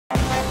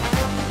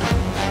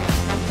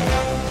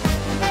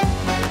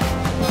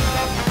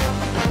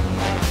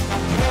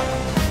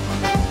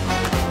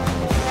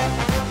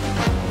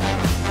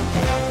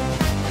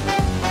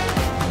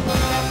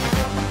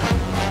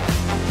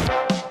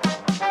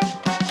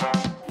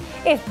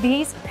If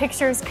these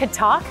pictures could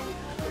talk,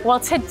 well,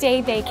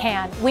 today they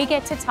can. We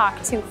get to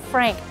talk to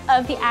Frank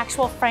of the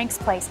actual Frank's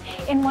Place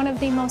in one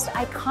of the most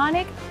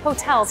iconic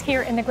hotels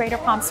here in the Greater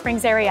Palm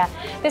Springs area.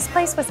 This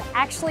place was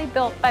actually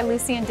built by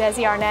Lucy and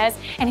Desi Arnaz,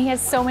 and he has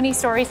so many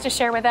stories to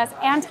share with us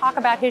and talk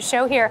about his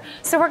show here.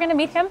 So we're gonna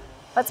meet him.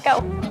 Let's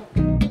go.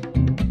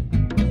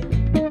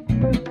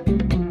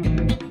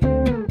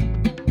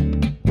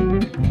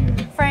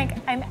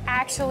 I'm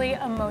actually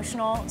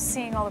emotional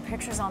seeing all the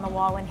pictures on the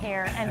wall in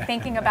here and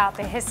thinking about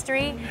the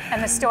history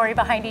and the story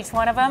behind each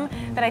one of them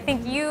that I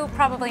think you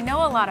probably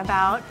know a lot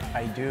about.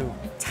 I do.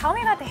 Tell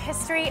me about the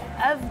history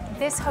of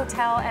this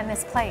hotel and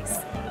this place.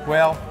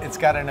 Well, it's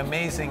got an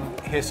amazing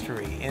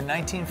history. In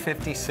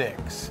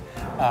 1956,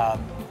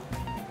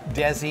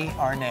 Desi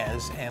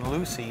Arnaz and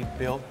Lucy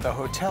built the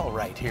hotel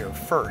right here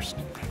first.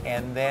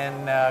 And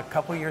then a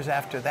couple years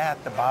after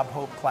that, the Bob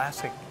Hope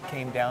Classic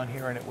came down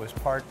here, and it was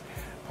part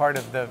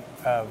of the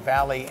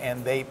valley,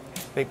 and they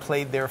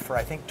played there for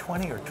I think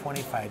 20 or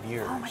 25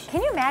 years. Oh my,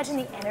 can you imagine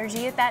the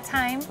energy at that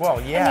time?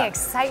 Well, yeah. And the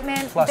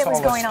excitement plus that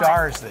was going on. Plus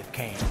all the stars that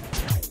came.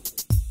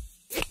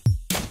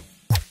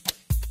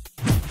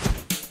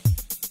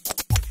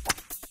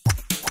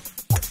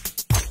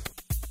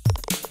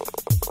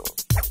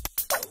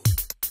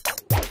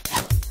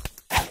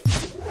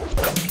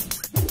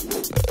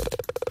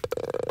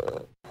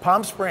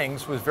 Palm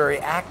Springs was very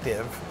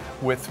active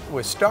with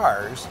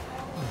stars.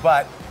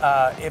 But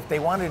if they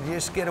wanted to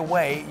just get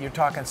away, you're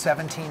talking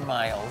 17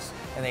 miles,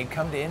 and they'd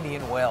come to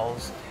Indian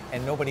Wells,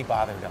 and nobody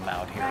bothered them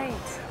out here. Right.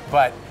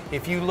 But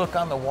if you look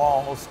on the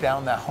walls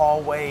down the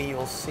hallway,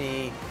 you'll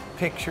see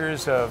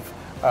pictures of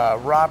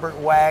Robert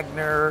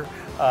Wagner,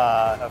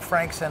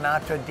 Frank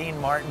Sinatra, Dean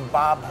Martin,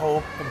 Bob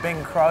Hope,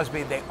 Bing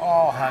Crosby. They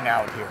all hung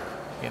out here,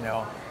 you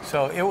know.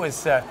 So it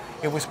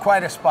was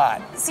quite a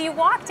spot. So you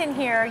walked in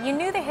here, you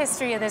knew the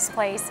history of this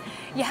place,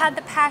 you had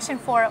the passion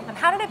for it.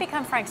 How did it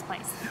become Frank's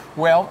Place?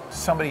 Well,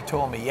 somebody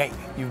told me, hey,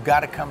 you've got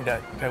to come to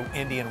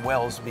Indian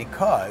Wells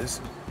because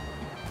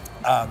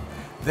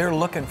they're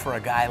looking for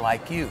a guy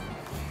like you.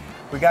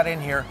 We got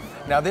in here.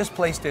 Now, this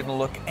place didn't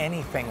look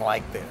anything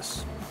like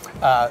this.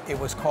 It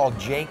was called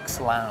Jake's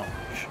Lounge.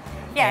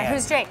 Yeah, and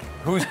who's Jake?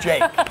 Who's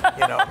Jake?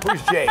 You know,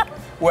 who's Jake?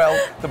 Well,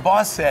 the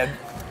boss said,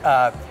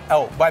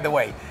 oh, by the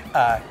way,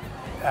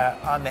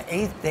 on the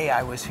 8th day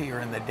I was here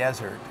in the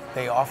desert,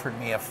 they offered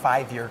me a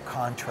 5-year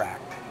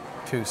contract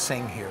to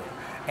sing here.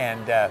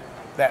 And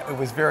that it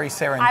was very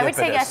serendipitous. I would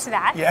say yes to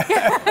that.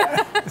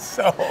 Yeah.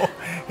 So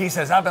he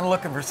says, I've been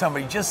looking for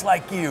somebody just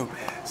like you.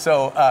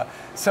 So,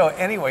 so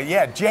anyway,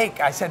 yeah, Jake.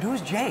 I said,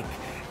 who's Jake?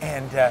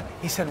 And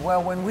he said,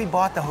 well, when we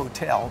bought the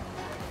hotel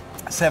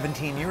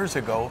 17 years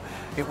ago,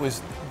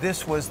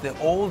 this was the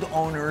old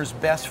owner's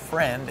best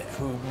friend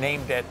who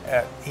named it,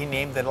 he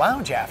named the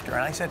lounge after.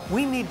 And I said,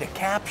 we need to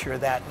capture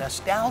that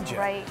nostalgia.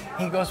 Right.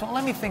 He goes, well,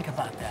 let me think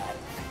about that.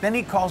 Then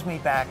he calls me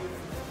back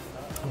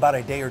about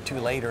a day or two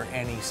later,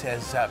 and he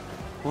says,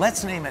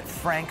 let's name it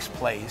Frank's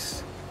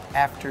Place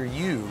after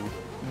you,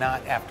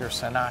 not after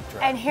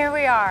Sinatra. And here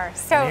we are.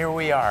 So and here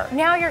we are.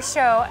 Now your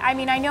show, I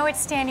mean, I know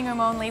it's standing room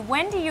only.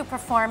 When do you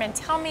perform? And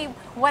tell me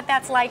what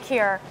that's like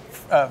here.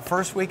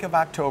 First week of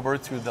October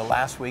through the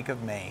last week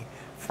of May,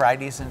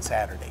 Fridays and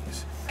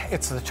Saturdays.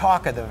 It's the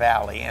talk of the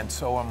valley, and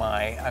so am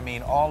I. I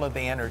mean, all of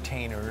the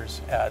entertainers,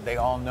 they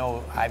all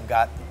know I've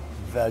got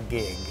the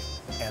gig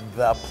and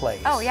the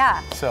place. Oh,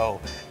 yeah.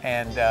 So,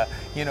 and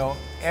you know,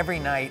 every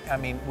night, I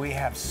mean, we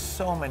have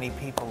so many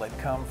people that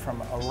come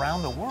from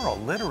around the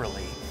world,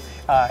 literally,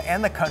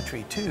 and the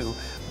country too.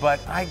 But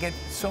I get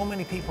so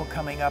many people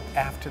coming up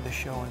after the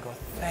show and go,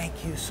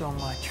 thank you so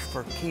much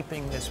for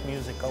keeping this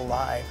music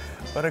alive.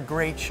 What a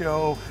great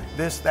show,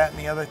 this, that, and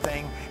the other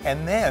thing.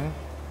 And then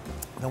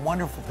the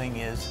wonderful thing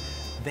is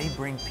they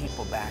bring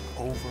people back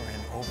over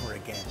and over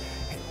again.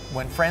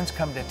 When friends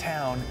come to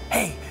town,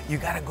 hey, you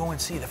got to go and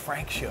see the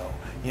Frank show,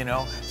 you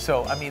know?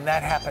 So, I mean,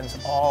 that happens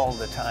all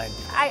the time.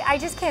 I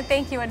just can't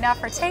thank you enough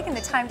for taking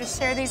the time to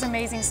share these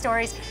amazing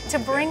stories, to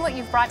bring what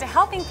you've brought to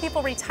helping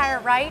people retire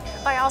right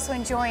by also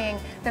enjoying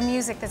the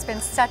music that's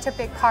been such a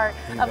big part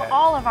of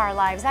all of our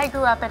lives. I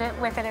grew up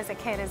with it as a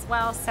kid as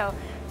well, so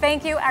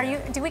thank you.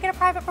 Do we get a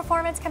private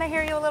performance? Can I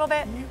hear you a little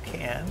bit? You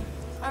can.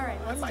 All right,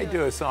 I might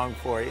do a song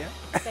for you.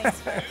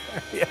 Thanks.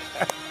 Yeah.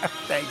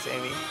 Thanks,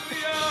 Amy.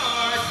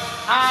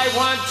 I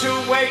want to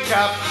wake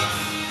up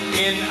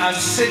in a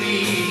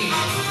city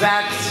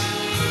that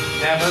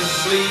never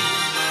sleeps,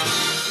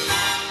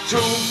 to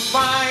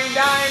find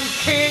I'm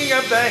king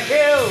of the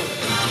hill,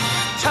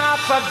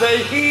 top of the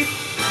heap,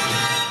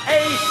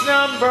 ace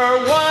number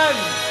one,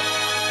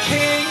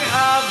 king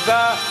of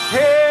the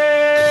hill.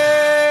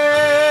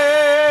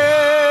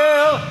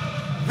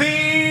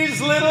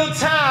 These little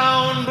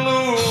town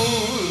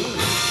blues,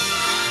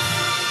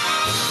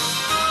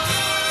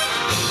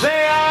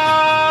 they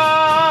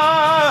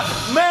are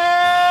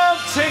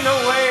melting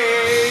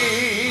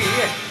away.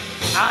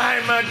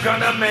 I'm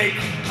gonna make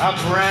a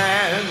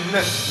brand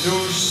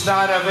new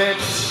start of it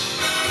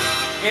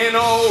in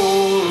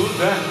old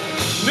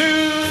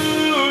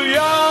New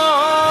York.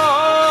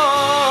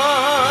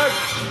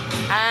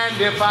 And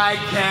if I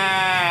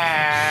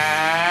can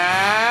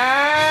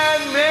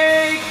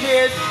make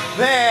it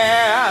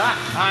there,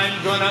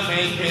 I'm gonna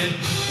make it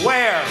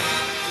where?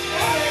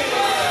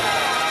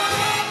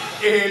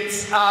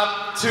 It's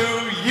up to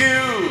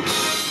you,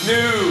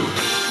 New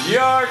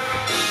York,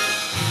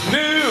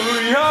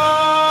 New York.